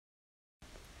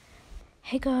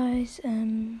Hey guys,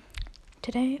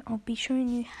 today I'll be showing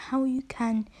you how you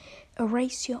can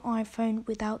erase your iPhone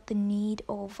without the need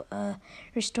of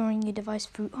restoring your device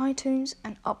through iTunes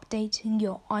and updating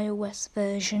your iOS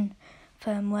version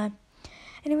firmware.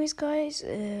 Anyways guys,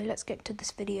 let's get to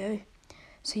this video.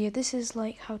 So yeah, this is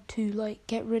like how to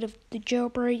get rid of the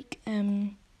jailbreak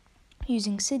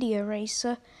using Cydia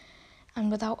Eraser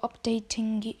and without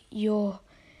updating your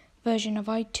version of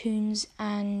iTunes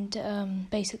and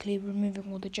basically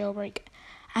removing all the jailbreak.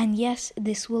 And yes,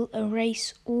 this will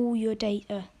erase all your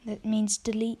data. That means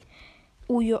delete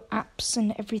all your apps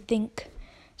and everything.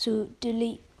 So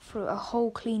delete for a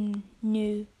whole clean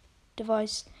new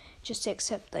device, just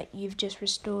accept that you've just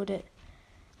restored it.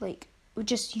 You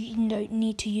don't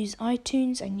need to use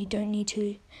iTunes and you don't need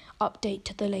to update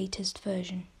to the latest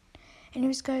version.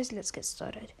 Anyways guys, let's get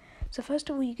started. So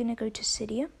first of all, you're going to go to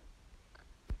Cydia.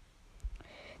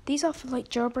 These are for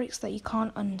jailbreaks that you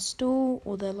can't uninstall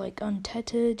or they're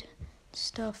untethered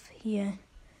stuff here.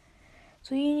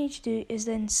 So all you need to do is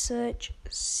then search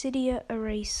Cydia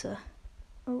Eraser.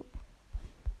 And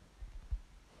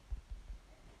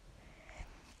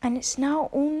it's now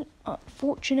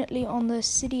fortunately on the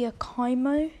Cydia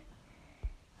Kaimo.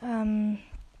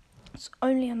 It's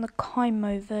only on the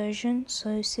Kaimo version,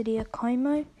 so Cydia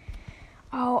Kaimo.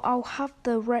 I'll have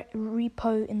the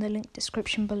repo in the link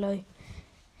description below.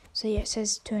 So yeah, it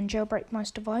says to unjailbreak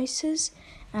most devices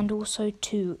and also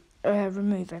to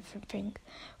remove everything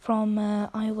from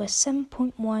iOS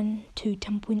 7.1 to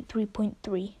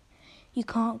 10.3.3. You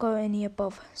can't go any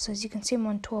above. So as you can see, I'm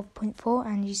on 12.4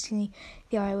 and you see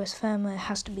the iOS firmware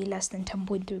has to be less than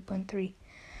 10.3.3.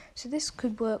 So this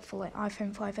could work for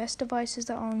iPhone 5S devices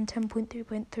that are on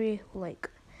 10.3.3 or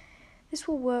this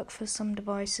will work for some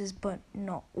devices but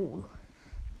not all.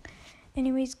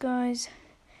 Anyways guys,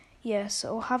 yes,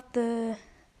 I'll have I'll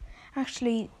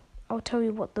tell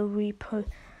you what the repo.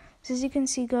 So as you can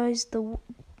see guys,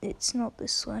 it's not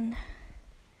this one.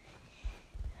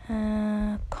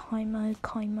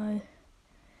 Kaimo.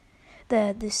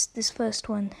 There, this first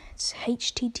one. It's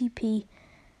http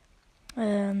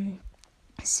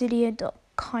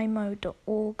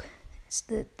cydia.kaimo.org. It's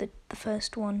the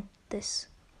first one. This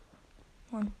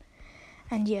one.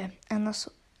 And yeah,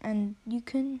 and you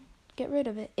can get rid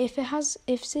of it. If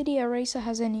Cydia Eraser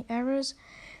has any errors,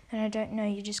 then I don't know,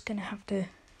 you're just gonna have to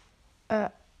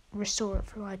restore it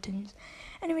through iTunes.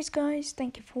 Anyways guys,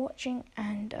 thank you for watching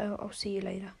and I'll see you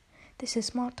later. This is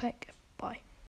Smart Tech.